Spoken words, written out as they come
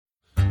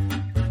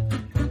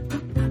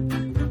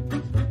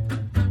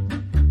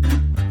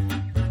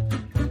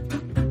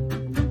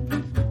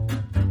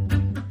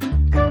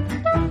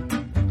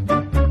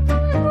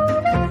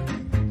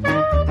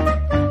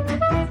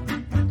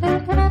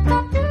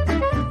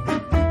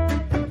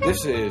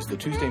This is the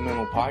Tuesday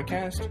Memo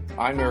Podcast.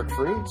 I'm Eric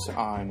Fruits.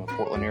 I'm a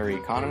Portland area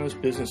economist,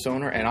 business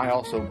owner, and I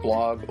also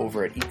blog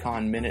over at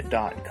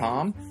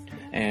econminute.com.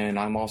 And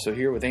I'm also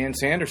here with Ann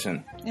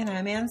Sanderson. And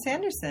I'm Ann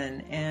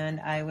Sanderson, and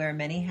I wear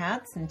many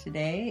hats, and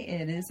today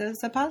it is as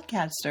a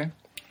podcaster.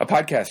 A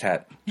podcast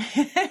hat.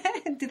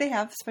 Do they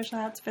have special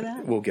hats for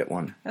that? We'll get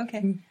one.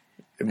 Okay.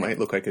 It might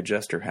look like a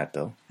jester hat,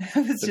 though.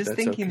 I was just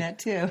thinking that,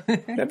 too.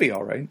 That'd be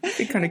all right. It'd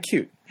be kind of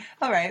cute.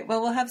 All right.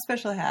 Well, we'll have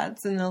special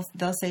hats, and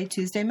they'll say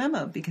Tuesday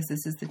Memo, because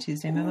this is the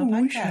Tuesday Memo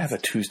podcast. We should have a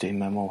Tuesday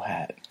Memo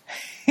hat.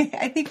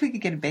 I think we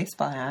could get a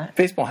baseball hat.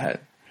 Baseball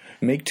hat.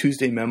 Make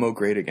Tuesday Memo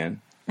great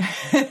again.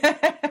 For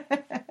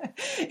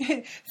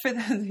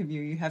those of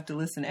you, you have to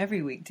listen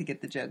every week to get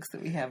the jokes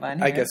that we have on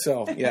here. I guess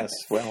so, yes.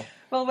 Well,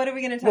 what are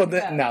we going to talk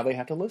about? Now they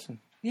have to listen.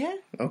 Yeah.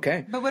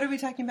 Okay. But what are we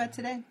talking about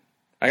today?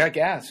 I got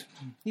gas.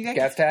 You got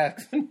gas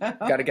tax. No.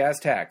 Got a gas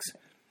tax.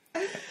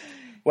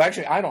 Well,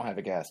 actually, I don't have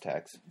a gas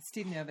tax.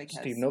 Steve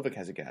Novick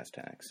has a gas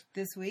tax.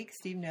 This week,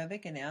 Steve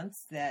Novick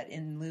announced that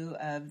in lieu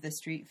of the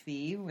street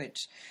fee,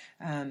 which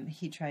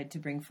he tried to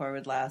bring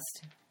forward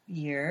last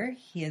year,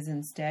 he is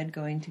instead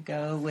going to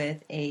go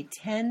with a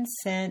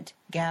 10-cent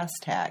gas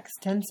tax,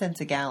 10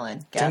 cents a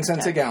gallon. 10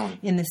 cents a gallon.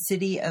 In the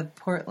city of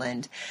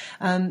Portland.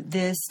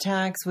 This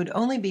tax would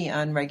only be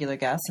on regular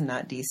gas and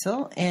not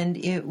diesel, and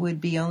it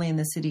would be only in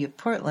the city of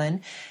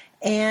Portland.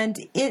 And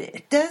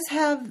it does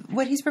have,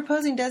 what he's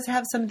proposing does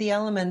have some of the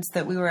elements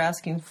that we were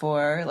asking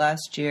for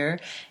last year.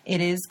 It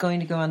is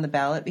going to go on the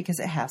ballot because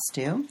it has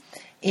to.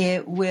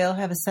 It will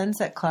have a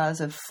sunset clause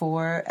of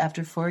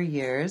after 4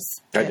 years.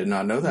 I did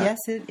not know that.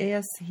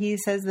 Yes. He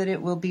says that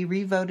it will be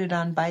revoted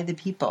on by the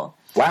people.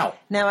 Wow.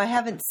 Now, I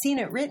haven't seen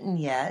it written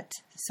yet,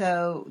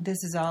 so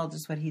this is all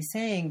just what he's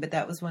saying, but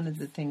that was one of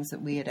the things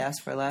that we had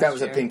asked for last year. That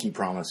was a pinky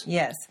promise.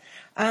 Yes.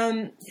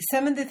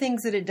 Some of the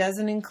things that it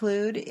doesn't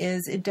include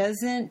is it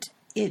doesn't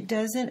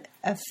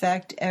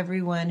affect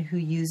everyone who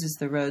uses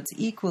the roads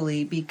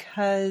equally,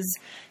 because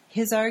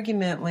his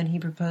argument when he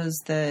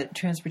proposed the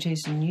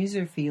transportation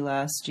user fee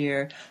last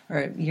year, or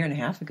a year and a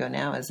half ago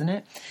now, isn't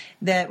it?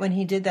 That when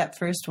he did that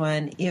first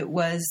one, it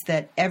was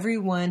that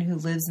everyone who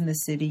lives in the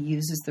city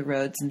uses the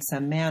roads in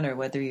some manner,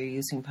 whether you're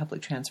using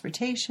public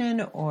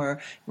transportation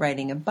or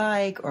riding a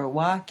bike or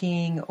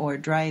walking or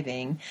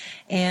driving.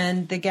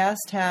 And the gas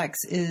tax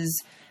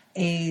is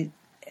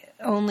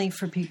only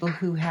for people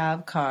who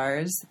have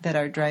cars that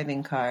are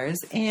driving cars,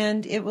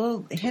 and it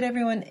will hit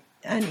everyone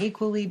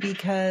unequally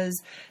because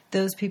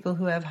those people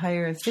who have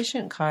higher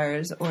efficient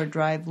cars or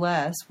drive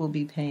less will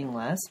be paying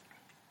less.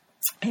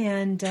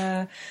 And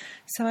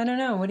so I don't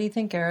know. What do you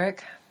think,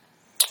 Eric?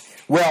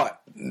 Well,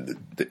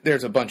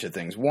 there's a bunch of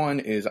things.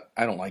 One is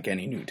I don't like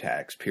any new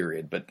tax,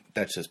 period, but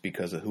that's just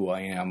because of who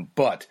I am.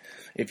 But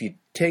if you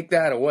take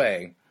that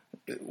away,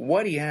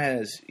 what he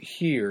has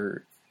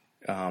here,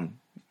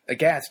 a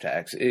gas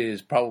tax,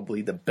 is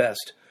probably the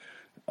best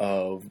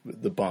of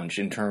the bunch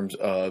in terms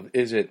of,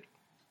 is it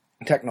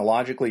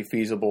technologically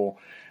feasible?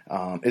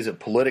 Is it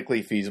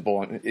politically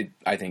feasible?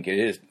 I think it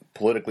is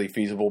politically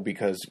feasible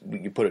because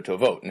you put it to a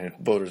vote, and if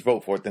voters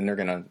vote for it, then they're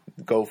going to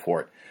go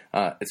for it.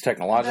 It's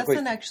technologically...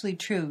 That's not actually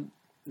true,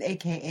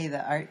 a.k.a.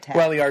 the art tax.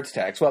 Well, the arts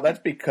tax. Well, that's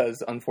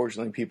because,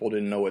 unfortunately, people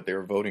didn't know what they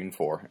were voting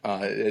for.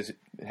 It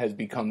has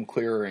become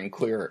clearer and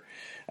clearer.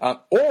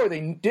 Or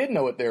they did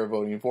know what they were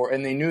voting for,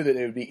 and they knew that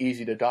it would be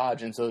easy to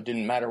dodge, and so it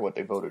didn't matter what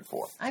they voted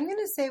for. I'm going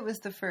to say it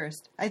was the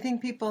first. I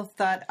think people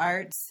thought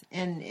arts,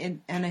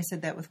 and I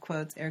said that with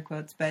quotes, air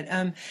quotes, but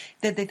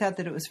that they thought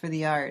that it was for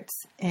the arts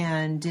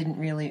and didn't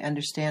really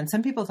understand.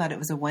 Some people thought it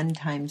was a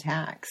one-time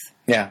tax.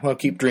 Yeah, well,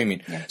 keep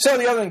dreaming. Yeah. So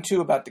the other thing,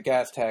 too, about the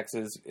gas tax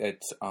is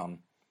it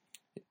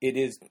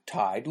is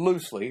tied,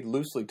 loosely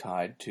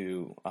tied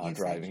to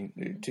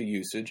driving, to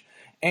usage.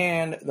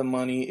 And the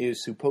money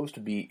is supposed to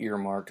be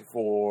earmarked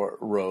for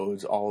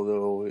roads,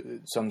 although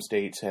some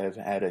states have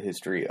had a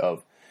history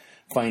of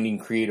finding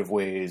creative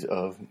ways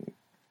of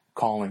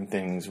calling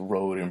things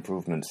road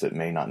improvements that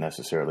may not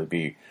necessarily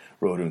be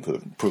road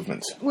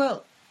improvements.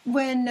 Well,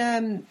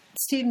 when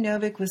Steve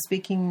Novick was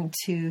speaking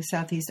to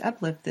Southeast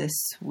Uplift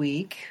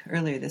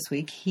earlier this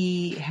week,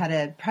 he had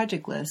a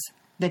project list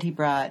that he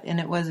brought, and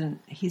it wasn't,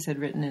 he said,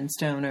 written in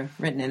stone or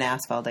written in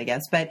asphalt, I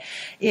guess, but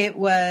it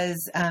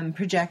was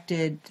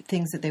projected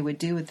things that they would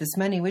do with this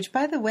money, which,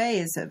 by the way,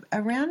 is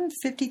around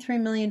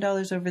 $53 million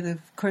over the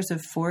course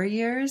of 4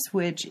 years,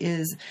 which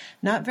is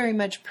not very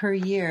much per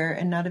year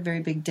and not a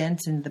very big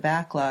dent in the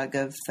backlog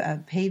of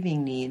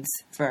paving needs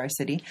for our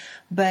city.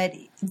 But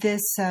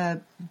this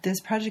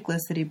project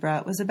list that he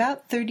brought was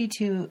about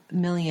 $32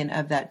 million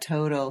of that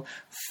total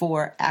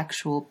for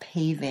actual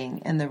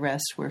paving, and the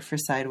rest were for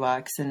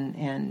sidewalks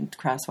and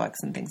crosswalks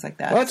and things like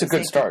that. Well, that's a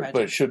good start,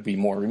 but it should be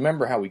more.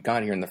 Remember how we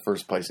got here in the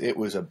first place. It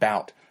was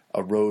about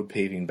a road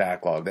paving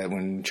backlog. That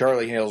when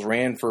Charlie Hales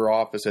ran for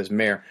office as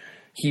mayor,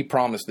 he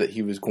promised that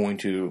he was going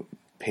to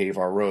pave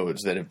our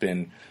roads that have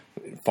been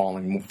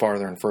falling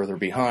farther and further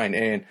behind.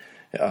 And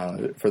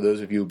for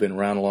those of you who've been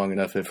around long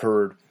enough have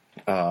heard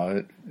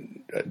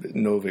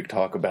Novick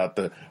talk about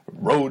the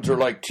roads are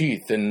like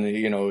teeth, and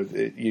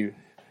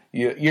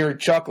You're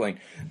chuckling,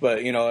 but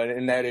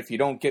and that if you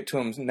don't get to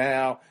them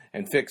now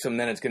and fix them,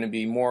 then it's going to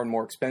be more and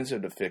more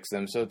expensive to fix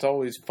them. So it's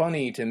always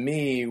funny to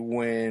me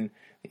when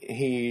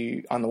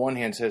he, on the one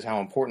hand, says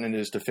how important it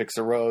is to fix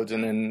the roads,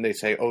 and then they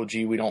say, oh,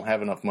 gee, we don't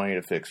have enough money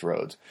to fix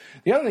roads.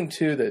 The other thing,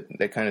 too,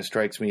 that kind of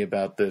strikes me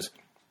about this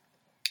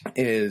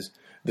is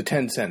the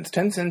 10 cents.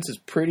 10 cents is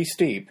pretty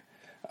steep.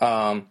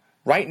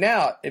 Right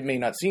now, it may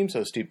not seem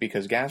so steep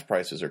because gas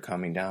prices are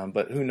coming down,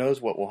 but who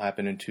knows what will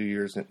happen in 2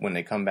 years when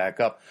they come back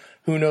up.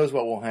 Who knows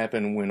what will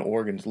happen when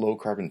Oregon's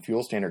low-carbon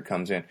fuel standard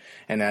comes in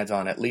and adds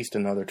on at least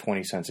another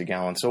 20 cents a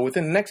gallon. So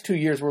within the next 2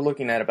 years, we're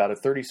looking at about a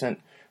 30-cent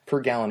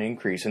per gallon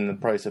increase in the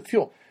price of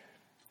fuel.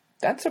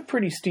 That's a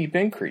pretty steep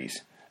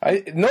increase.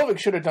 Novick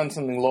should have done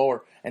something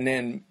lower and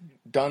then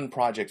done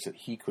projects that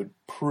he could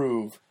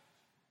prove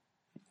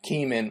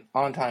came in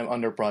on time,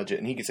 under budget,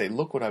 and he could say,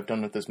 look what I've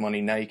done with this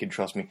money, now you can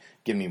trust me,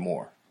 give me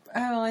more.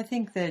 Well, I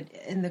think that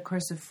in the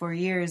course of 4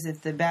 years,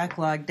 if the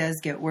backlog does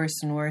get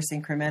worse and worse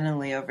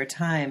incrementally over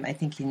time, I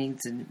think he needs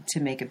to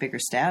make a bigger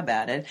stab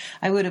at it.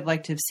 I would have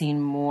liked to have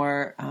seen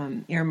more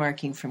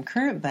earmarking from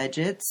current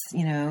budgets.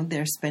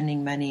 They're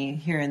spending money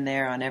here and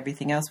there on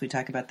everything else. We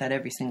talk about that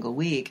every single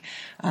week.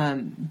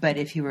 But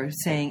if you were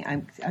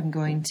saying, I'm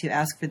going to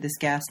ask for this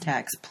gas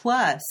tax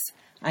plus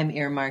I'm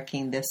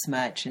earmarking this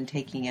much and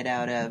taking it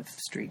out of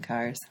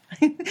streetcars.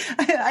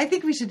 I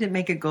think we should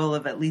make a goal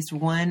of at least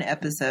one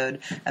episode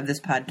of this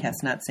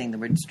podcast not saying the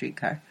word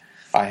streetcar.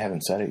 I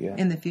haven't said it yet.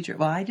 In the future.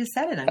 Well, I just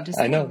said it. I'm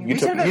just I know. You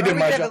did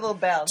my job. A little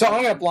bell. So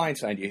I'm going to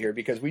blindside you here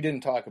because we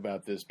didn't talk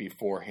about this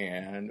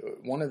beforehand.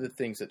 One of the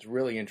things that's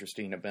really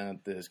interesting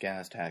about this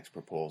gas tax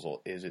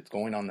proposal is it's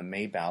going on the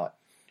May ballot,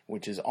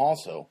 which is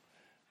also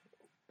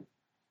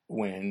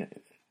when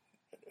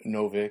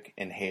Novick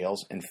and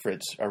Hales and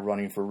Fritz are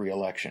running for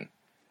re-election.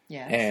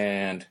 Yes.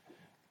 And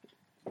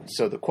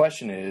so the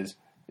question is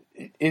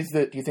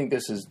that, do you think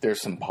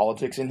there's some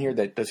politics in here?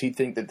 Does he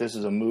think that this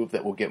is a move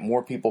that will get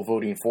more people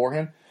voting for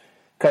him?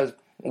 Because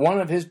one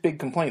of his big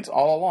complaints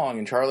all along,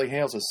 and Charlie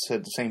Hales has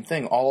said the same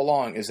thing all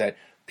along, is that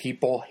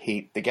people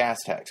hate the gas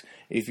tax.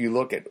 If you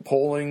look at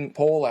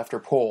poll after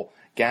poll,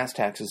 gas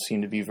taxes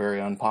seem to be very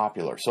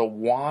unpopular. So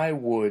why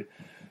would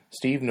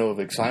Steve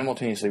Novick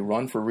simultaneously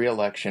run for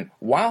re-election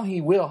while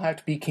he will have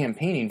to be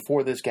campaigning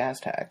for this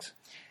gas tax?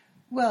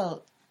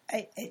 Well,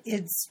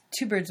 it's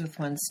two birds with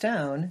one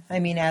stone. I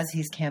mean, as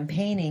he's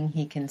campaigning,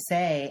 he can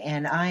say,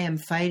 and I am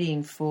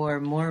fighting for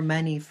more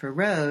money for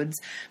roads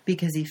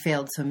because he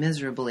failed so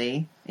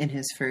miserably in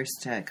his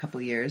first couple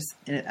years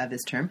of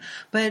his term.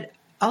 But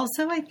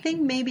also, I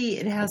think maybe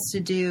it has to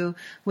do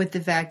with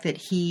the fact that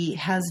he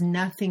has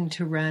nothing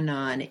to run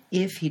on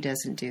if he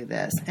doesn't do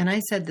this. And I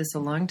said this a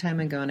long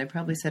time ago, and I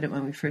probably said it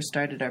when we first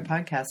started our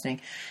podcasting,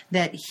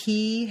 that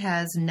he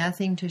has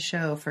nothing to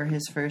show for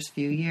his first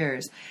few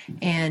years.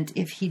 And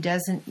if he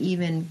doesn't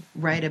even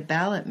write a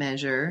ballot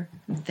measure,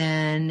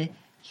 then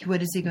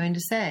what is he going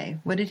to say?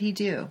 What did he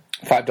do?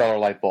 $5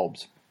 light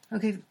bulbs.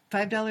 Okay,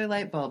 $5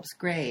 light bulbs,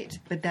 great,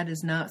 but that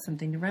is not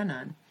something to run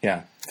on.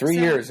 Yeah, 3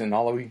 years, and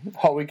all we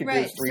could do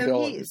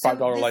is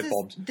 $5 light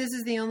bulbs. This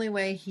is the only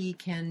way he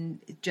can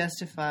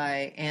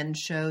justify and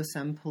show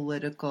some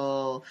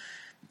political,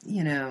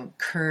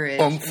 courage.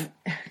 Oomph.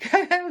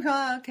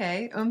 Well,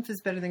 okay, oomph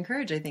is better than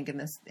courage, I think, in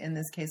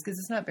this case, because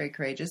it's not very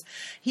courageous.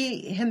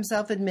 He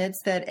himself admits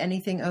that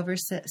anything over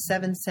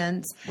 7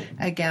 cents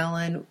a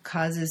gallon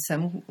causes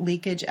some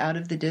leakage out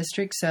of the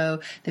district, so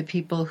the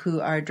people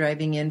who are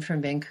driving in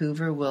from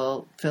Vancouver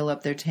will fill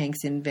up their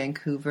tanks in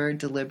Vancouver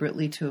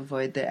deliberately to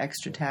avoid the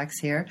extra tax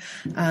here.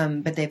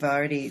 But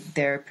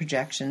their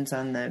projections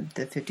on the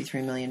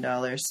 $53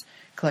 million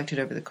collected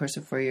over the course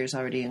of 4 years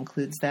already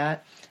includes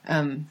that.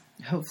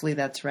 Hopefully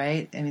that's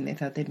right. I mean, they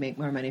thought they'd make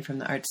more money from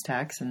the arts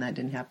tax, and that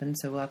didn't happen,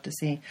 so we'll have to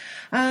see.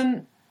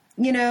 I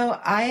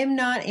am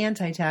not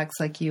anti-tax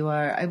like you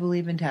are. I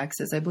believe in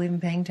taxes. I believe in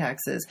paying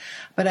taxes.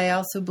 But I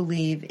also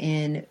believe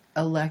in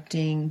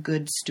electing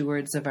good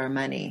stewards of our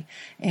money.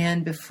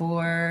 And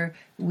before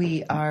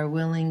we are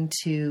willing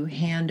to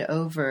hand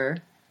over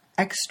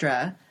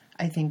extra,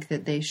 I think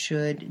that they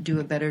should do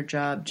a better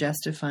job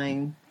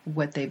justifying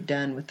what they've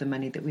done with the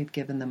money that we've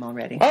given them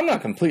already. I'm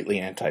not completely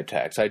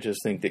anti-tax. I just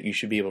think that you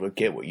should be able to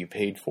get what you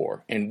paid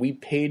for. And we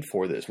paid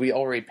for this. We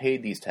already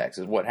paid these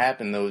taxes. What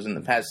happened, though, is in the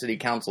past, City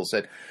Council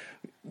said,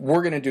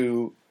 we're going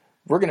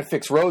to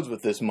fix roads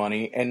with this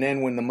money. And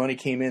then when the money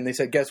came in, they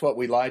said, guess what?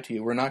 We lied to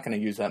you. We're not going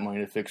to use that money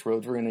to fix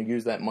roads. We're going to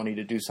use that money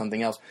to do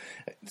something else.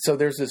 So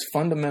there's this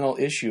fundamental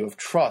issue of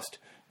trust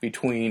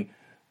between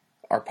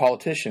our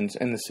politicians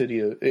and the city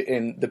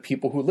and the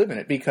people who live in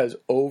it, because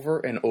over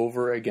and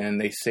over again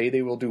they say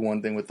they will do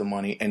one thing with the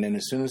money, and then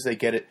as soon as they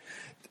get it,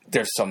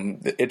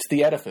 it's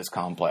the Oedipus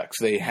complex.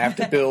 They have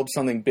to build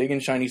something big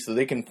and shiny so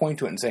they can point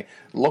to it and say,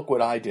 look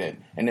what I did.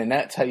 And then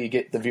that's how you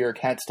get the Vera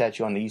Cat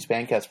statue on the East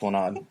Bank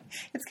Esplanade.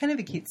 It's kind of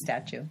a cute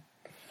statue.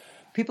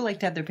 People like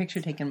to have their picture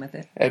taken with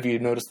it. Have you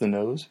noticed the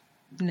nose?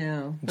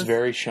 No. It's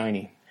very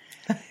shiny.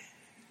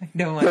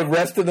 No, the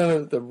rest of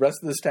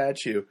the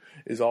statue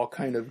is all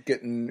kind of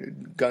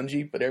getting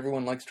gungy, but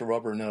everyone likes to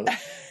rub her nose.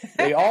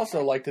 They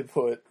also like to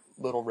put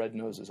little red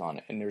noses on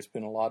it, and there's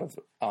been a lot of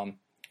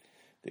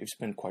they've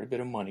spent quite a bit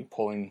of money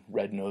pulling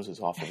red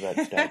noses off of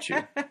that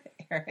statue.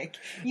 Eric,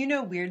 you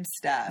know weird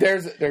stuff.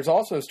 There's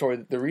also a story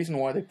that the reason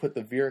why they put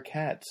the Vera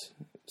Katz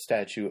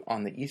statue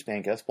on the East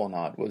Bank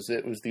Esplanade was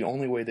it was the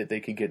only way that they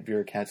could get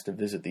Vera Katz to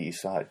visit the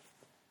East Side.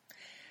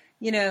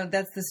 You know,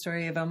 that's the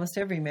story of almost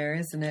every mayor,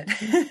 isn't it?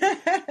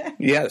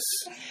 Yes.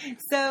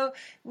 So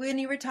when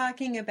you were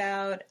talking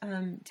about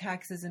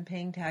taxes and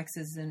paying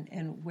taxes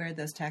and where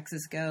those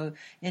taxes go,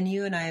 and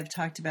you and I have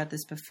talked about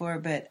this before,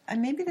 but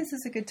maybe this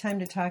is a good time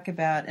to talk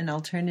about an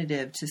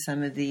alternative to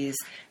some of these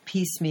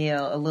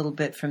piecemeal, a little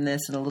bit from this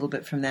and a little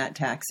bit from that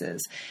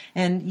taxes.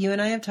 And you and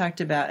I have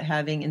talked about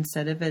having,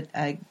 instead of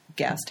a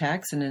gas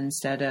tax and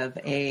instead of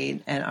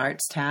an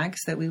arts tax,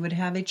 that we would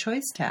have a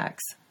choice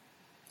tax.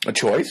 A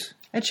choice?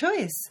 A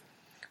choice.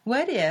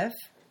 What if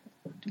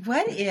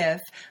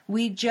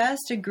we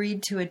just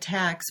agreed to a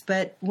tax,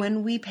 but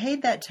when we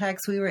paid that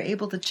tax, we were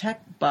able to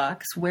check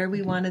box where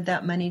we wanted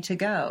that money to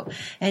go?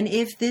 And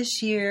if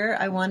this year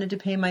I wanted to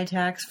pay my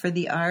tax for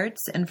the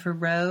arts and for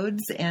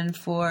roads and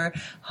for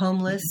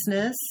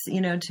homelessness,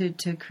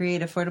 to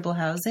create affordable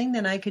housing,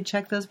 then I could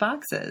check those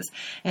boxes.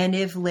 And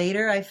if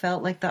later I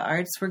felt like the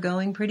arts were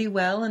going pretty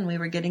well and we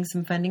were getting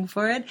some funding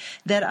for it,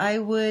 that I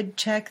would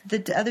check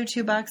the other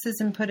two boxes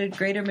and put a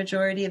greater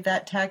majority of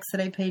that tax that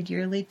I paid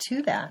yearly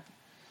to that.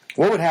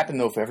 What would happen,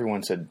 though, if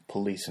everyone said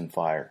police and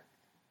fire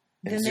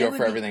and zero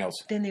for everything else?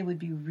 Then they would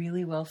be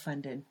really well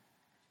funded.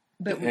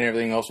 And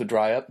everything else would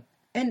dry up?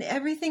 And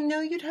everything, no,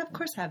 you'd have, of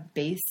course, have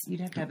base. You'd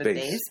have to have a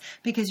base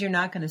because you're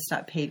not going to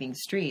stop paving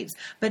streets.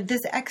 But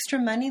this extra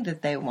money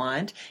that they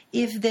want,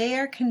 if they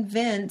are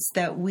convinced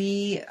that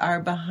we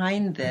are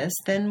behind this,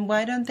 then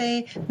why don't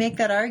they make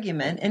that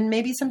argument? And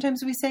maybe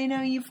sometimes we say,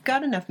 no, you've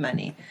got enough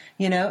money.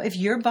 If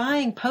you're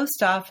buying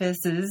post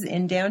offices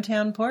in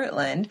downtown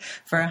Portland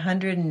for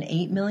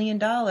 $108 million,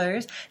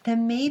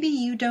 then maybe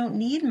you don't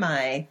need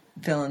my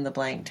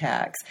fill-in-the-blank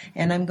tax.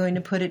 And I'm going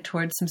to put it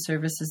towards some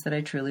services that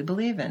I truly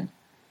believe in.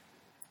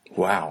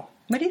 Wow.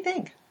 What do you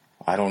think?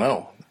 I don't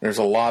know. There's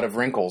a lot of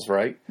wrinkles,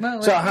 right?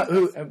 Well, so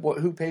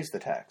who pays the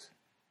tax?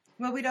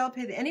 Well, we'd all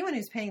pay anyone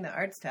who's paying the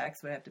arts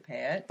tax would have to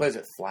pay it. But is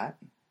it flat?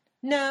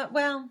 No,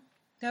 well,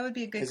 that would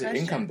be a good question. Is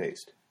it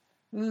income-based?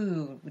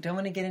 Ooh, we don't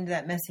want to get into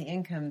that messy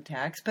income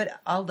tax. But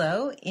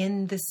although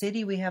in the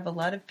city we have a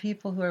lot of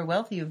people who are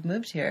wealthy who've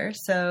moved here,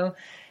 so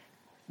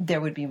there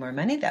would be more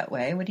money that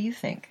way. What do you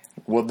think?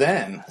 Well,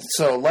 then,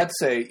 so let's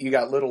say you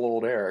got little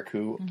old Eric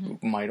who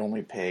might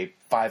only pay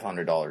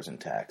 $500 in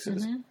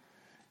taxes. Mm-hmm.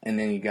 And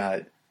then you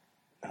got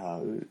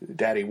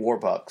Daddy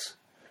Warbucks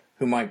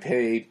who might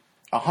pay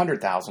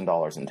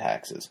 $100,000 in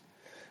taxes.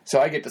 So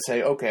I get to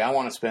say, okay, I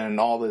want to spend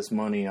all this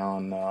money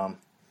on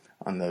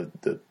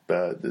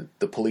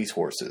the police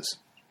horses.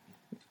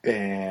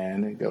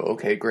 And I go,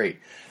 okay, great.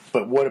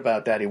 But what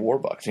about Daddy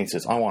Warbucks? And he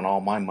says, I want all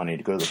my money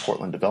to go to the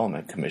Portland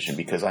Development Commission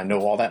because I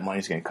know all that money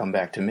is going to come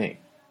back to me.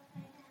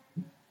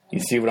 You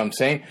see what I'm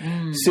saying?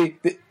 Mm. See,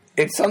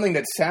 it's something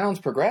that sounds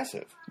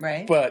progressive.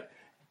 Right. But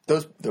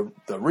the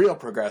real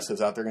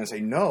progressives out there are going to say,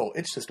 no,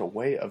 it's just a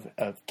way of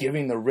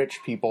giving the rich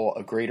people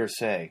a greater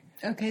say.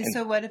 Okay,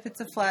 so what if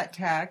it's a flat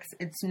tax?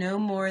 It's no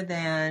more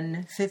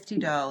than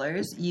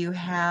 $50. You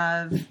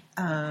have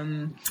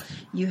an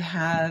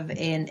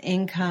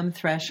income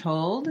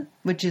threshold,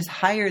 which is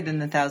higher than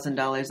the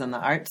 $1,000 on the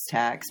arts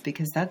tax,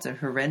 because that's a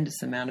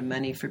horrendous amount of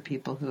money for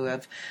people who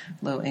have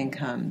low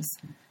incomes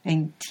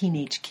and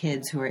teenage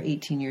kids who are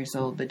 18 years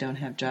old but don't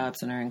have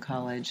jobs and are in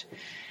college.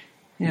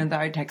 The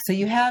art tax. So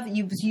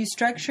you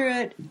structure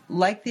it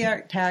like the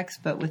art tax,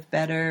 but with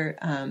better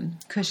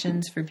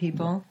cushions for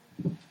people.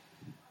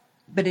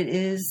 But it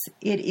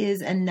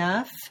is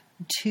enough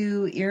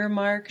to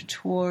earmark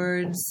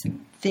towards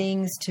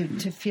things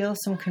to feel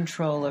some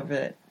control over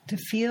it, to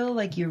feel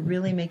like you're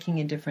really making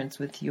a difference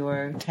with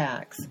your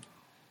tax.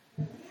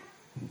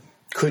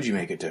 Could you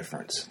make a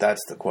difference?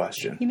 That's the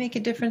question. You make a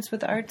difference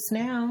with arts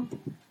now.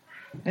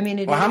 I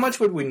mean, how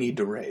much would we need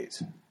to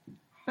raise?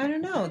 I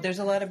don't know. There's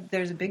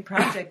a big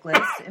project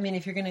list. I mean,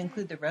 if you're going to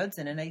include the roads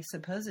in it, I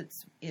suppose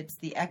it's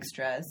the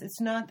extras. It's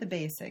not the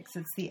basics.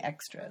 It's the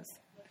extras.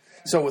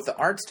 So with the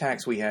arts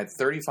tax, we had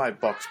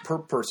 $35 per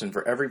person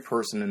for every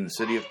person in the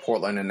city of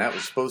Portland, and that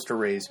was supposed to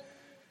raise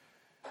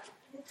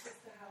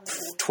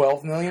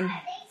 $12 million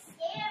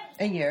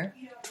a year.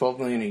 $12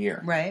 million a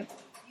year, right?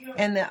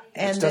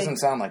 Which doesn't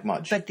sound like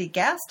much. But the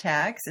gas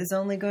tax is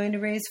only going to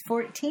raise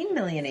 $14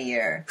 million a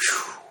year.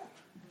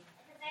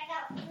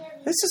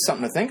 This is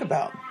something to think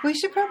about. We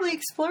should probably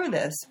explore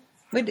this.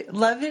 Would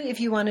love it if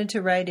you wanted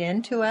to write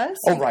in to us.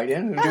 Oh, write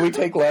in? Do we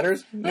take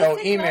letters? No,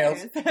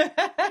 emails.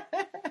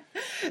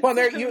 Well,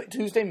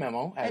 Tuesday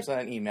Memo has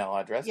an email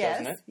address,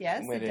 doesn't it?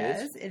 Yes, it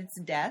does.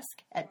 It's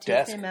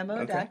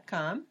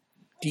desk@tuesdaymemo.com.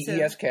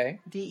 DESK.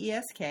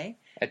 DESK.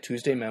 At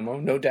Tuesday Memo.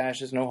 No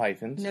dashes, no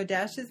hyphens. No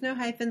dashes, no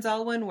hyphens,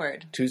 all one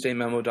word.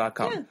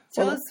 TuesdayMemo.com. Yeah.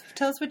 Tell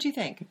us what you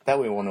think. That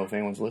way we'll know if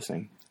anyone's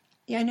listening.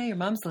 Yeah, I know your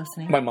mom's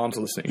listening. My mom's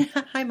listening.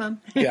 Hi,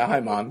 Mom. Yeah, hi,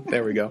 Mom.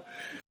 There we go.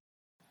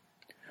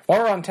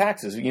 While we're on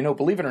taxes,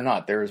 believe it or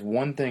not, there is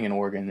one thing in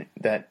Oregon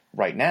that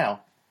right now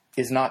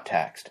is not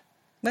taxed.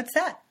 What's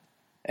that?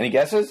 Any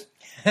guesses?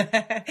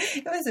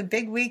 It was a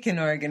big week in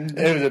Oregon.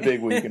 It was a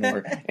big week in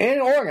Oregon.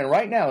 In Oregon,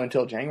 right now,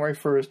 until January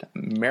 1st,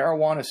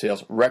 marijuana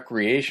sales,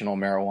 recreational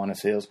marijuana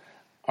sales,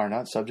 are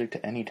not subject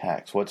to any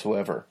tax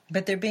whatsoever.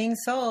 But they're being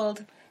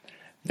sold.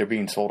 They're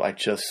being sold. I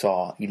just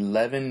saw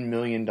 $11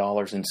 million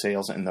in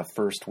sales in the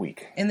first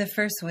week. In the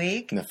first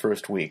week? In the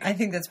first week. I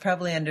think that's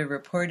probably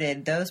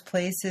underreported. Those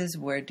places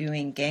were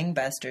doing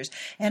gangbusters.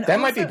 And that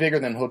might be bigger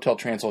than Hotel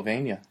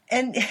Transylvania.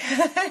 And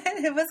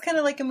it was kind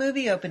of like a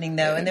movie opening,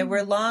 though, and there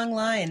were long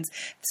lines.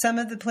 Some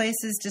of the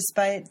places,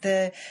 despite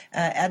the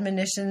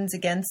admonitions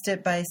against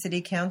it by City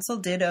Council,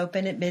 did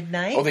open at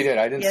midnight. Oh, they did?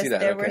 I didn't see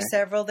that. Yes, there were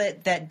several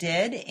that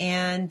did.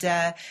 And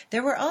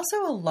there were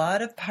also a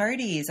lot of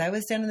parties. I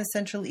was down in the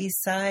Central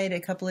East Side a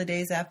couple of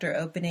days after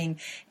opening,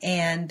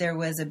 and there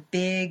was a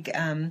big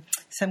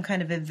some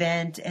kind of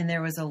event, and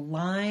there was a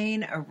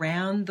line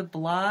around the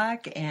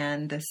block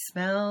and the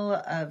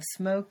smell of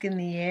smoke in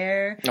the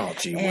air. Oh,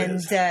 gee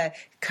whiz. And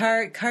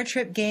car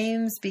trip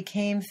games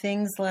became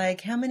things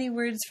like, how many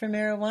words for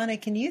marijuana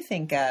can you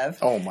think of?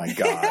 Oh, my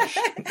gosh.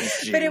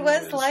 But it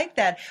was like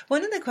that.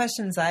 One of the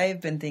questions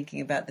I've been thinking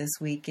about this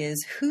week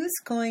is, who's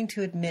going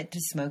to admit to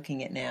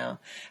smoking it now?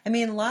 I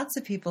mean, lots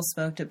of people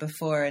smoked it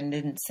before and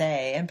didn't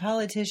say, and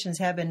politicians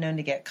have been known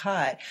to get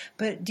caught.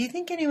 But do you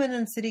think anyone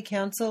on City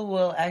Council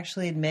will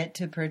actually admit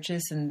to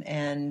purchase and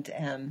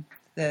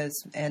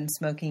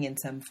smoking in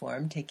some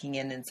form, taking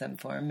in some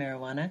form,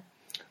 marijuana?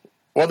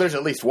 Well, there's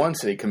at least one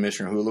city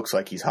commissioner who looks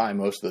like he's high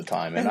most of the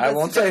time, and I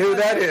won't say who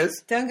that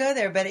is. Don't go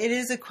there, but it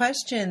is a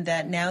question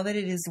that now that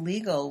it is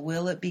legal,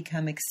 will it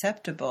become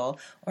acceptable,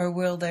 or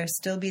will there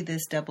still be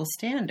this double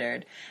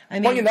standard? I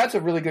mean, well, that's a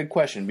really good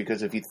question,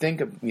 because if you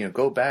think of,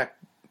 go back,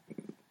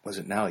 was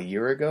it now a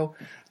year ago?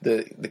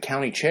 The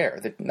county chair,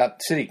 the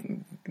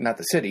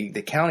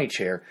county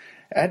chair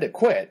had to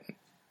quit.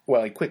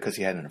 Well, he quit because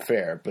he had an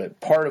affair, but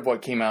part of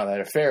what came out of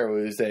that affair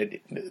was that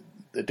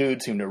the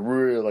dude seemed to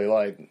really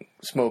like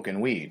smoking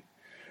weed.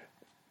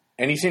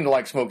 And he seemed to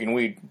like smoking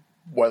weed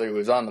whether he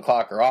was on the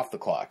clock or off the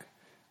clock.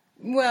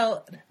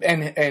 Well,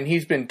 and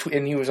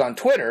he was on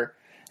Twitter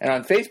and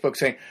on Facebook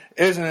saying,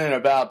 "Isn't it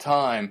about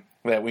time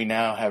that we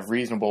now have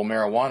reasonable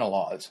marijuana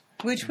laws?"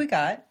 Which we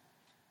got.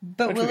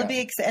 But will it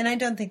be? And I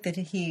don't think that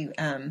he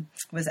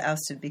was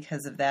ousted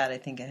because of that. I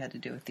think it had to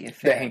do with the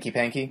affair. The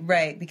hanky-panky?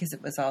 Right, because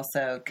it was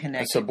also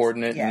connected. A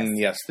subordinate, yes. And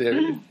yes,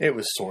 it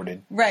was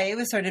sordid. Right, it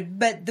was sordid.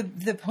 But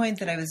the point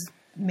that I was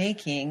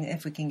making,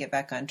 if we can get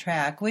back on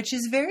track, which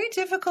is very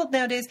difficult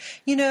nowadays.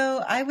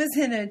 I was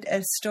in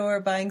a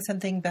store buying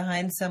something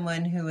behind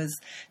someone who was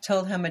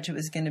told how much it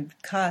was going to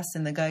cost,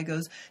 and the guy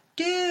goes,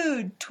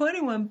 "Dude,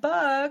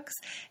 $21."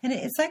 And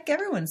it's like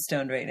everyone's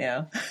stoned right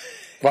now.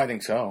 Well, I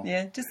think so.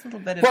 Yeah, just a little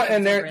bit of. Well,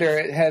 and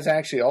there has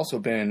actually also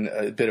been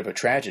a bit of a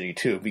tragedy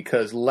too,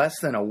 because less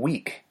than a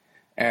week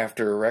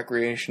after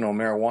recreational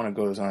marijuana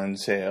goes on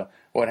sale,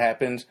 what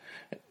happens?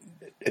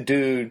 A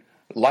dude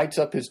lights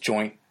up his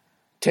joint,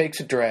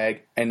 takes a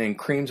drag, and then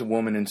creams a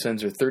woman and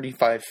sends her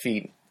 35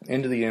 feet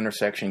into the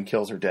intersection,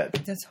 kills her dead.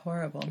 That's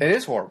horrible. It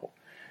is horrible.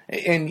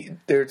 And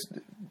there's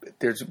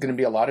going to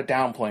be a lot of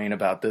downplaying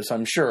about this,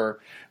 I'm sure,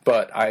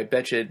 but I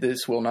bet you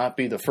this will not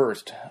be the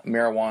first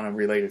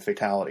marijuana-related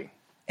fatality.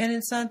 And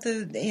it's not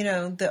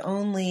the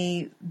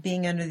only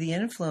being under the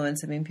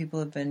influence. I mean, people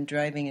have been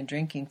driving and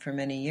drinking for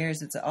many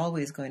years. It's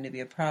always going to be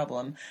a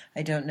problem.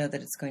 I don't know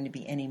that it's going to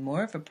be any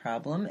more of a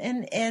problem.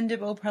 And it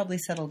will probably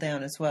settle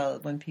down as well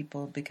when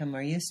people become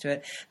more used to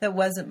it. That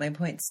wasn't my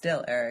point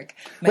still, Eric.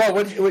 The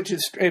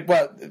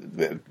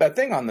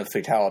thing on the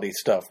fatality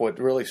stuff, what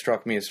really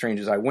struck me as strange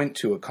is I went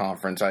to a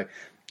conference.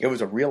 It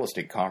was a real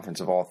estate conference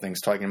of all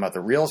things, talking about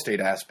the real estate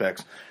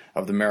aspects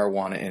of the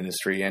marijuana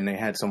industry, and they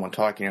had someone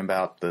talking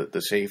about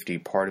the safety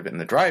part of it and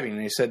the driving, and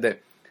they said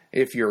that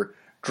if you're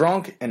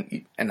drunk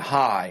and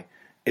high,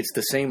 it's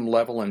the same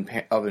level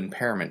of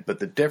impairment, but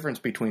the difference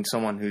between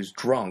someone who's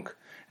drunk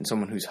and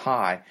someone who's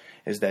high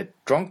is that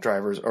drunk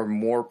drivers are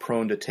more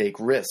prone to take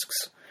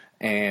risks,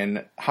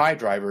 and high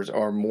drivers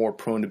are more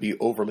prone to be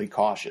overly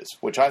cautious,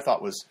 which I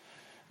thought was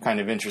kind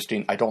of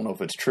interesting. I don't know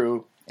if it's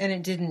true. And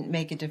it didn't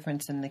make a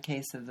difference in the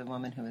case of the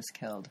woman who was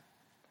killed.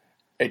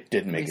 It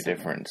didn't make a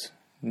difference.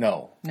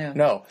 No.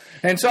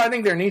 And so I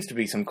think there needs to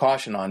be some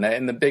caution on that.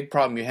 And the big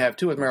problem you have,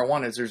 too, with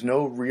marijuana is there's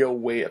no real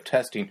way of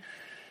testing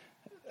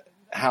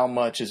how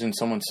much is in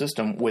someone's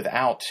system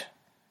without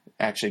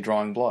actually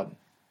drawing blood.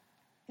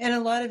 And a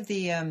lot of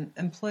the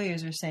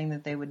employers are saying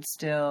that they would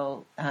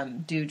still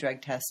do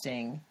drug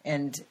testing,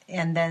 and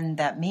then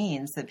that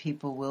means that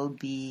people will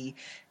be,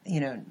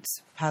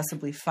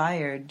 possibly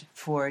fired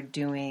for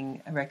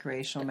doing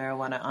recreational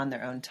marijuana on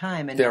their own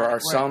time. And there are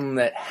some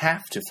that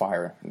have to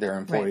fire their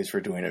employees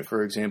for doing it.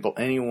 For example,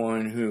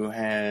 anyone who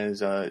has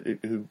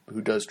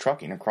who does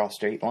trucking across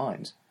state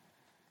lines.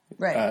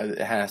 Right.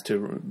 Has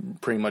to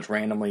pretty much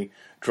randomly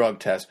drug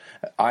test.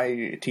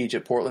 I teach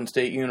at Portland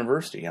State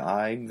University.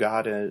 I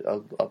got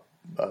a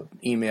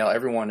email,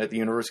 everyone at the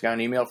university got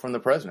an email from the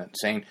president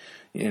saying,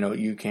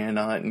 you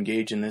cannot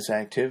engage in this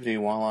activity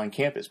while on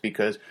campus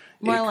because...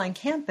 on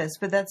campus,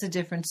 but that's a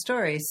different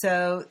story.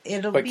 So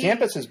But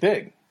campus is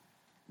big.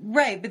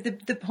 Right, but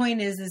the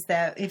point is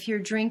that if you're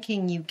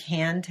drinking, you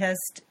can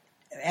test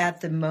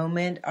at the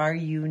moment. Are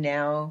you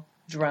now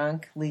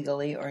drunk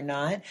legally or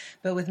not?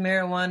 But with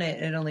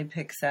marijuana, it only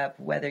picks up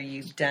whether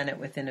you've done it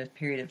within a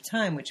period of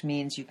time, which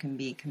means you can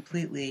be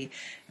completely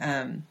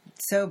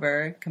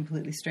sober,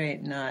 completely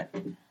straight, not...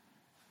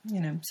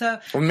 So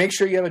well, make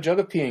sure you have a jug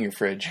of pee in your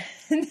fridge.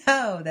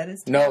 No, that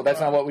is no. That's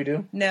not what we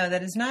do. No,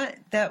 that is not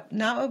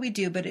what we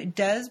do. But it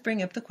does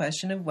bring up the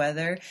question of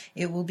whether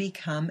it will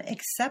become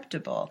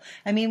acceptable.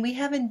 I mean, we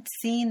haven't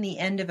seen the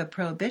end of a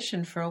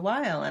prohibition for a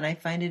while, and I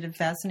find it a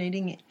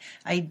fascinating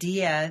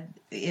idea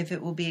if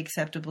it will be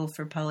acceptable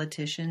for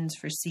politicians,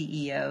 for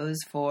CEOs,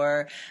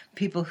 for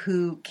people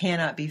who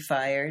cannot be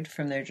fired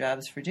from their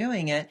jobs for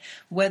doing it,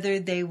 whether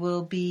they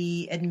will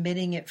be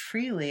admitting it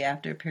freely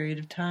after a period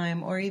of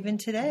time or even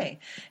today.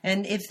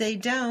 And if they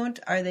don't,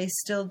 are they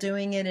still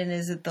doing it, and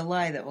is it the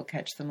lie that will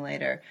catch them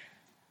later?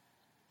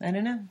 I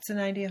don't know. It's an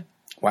idea.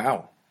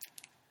 Wow.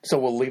 So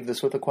we'll leave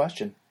this with a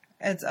question.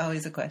 It's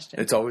always a question.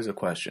 It's always a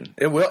question.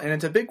 It will, and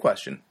it's a big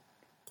question.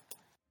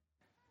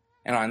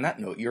 And on that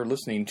note, you're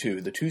listening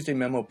to the Tuesday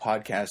Memo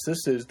podcast.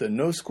 This is the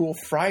No School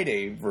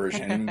Friday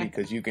version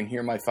because you can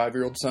hear my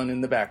 5-year-old son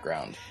in the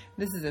background.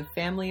 This is a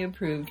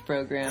family-approved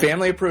program.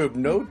 Family approved.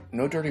 No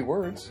dirty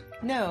words.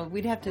 No,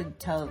 we'd have to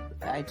tell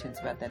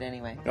iTunes about that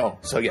anyway. Oh,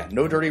 so yeah,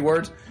 no dirty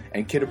words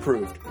and kid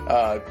approved.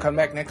 Come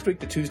back next week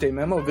to Tuesday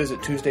Memo.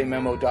 Visit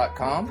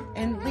TuesdayMemo.com.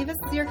 And leave us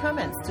your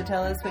comments to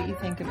tell us what you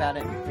think about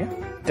it. Yeah.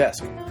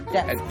 Desk.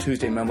 At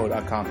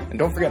TuesdayMemo.com. And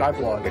don't forget I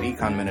blog at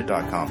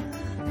econminute.com.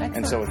 Excellent.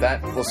 And so with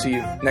that, we'll see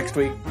you next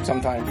week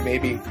sometime,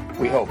 maybe,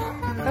 we hope.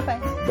 Bye-bye.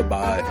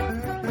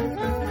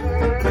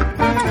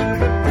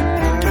 Bye-bye.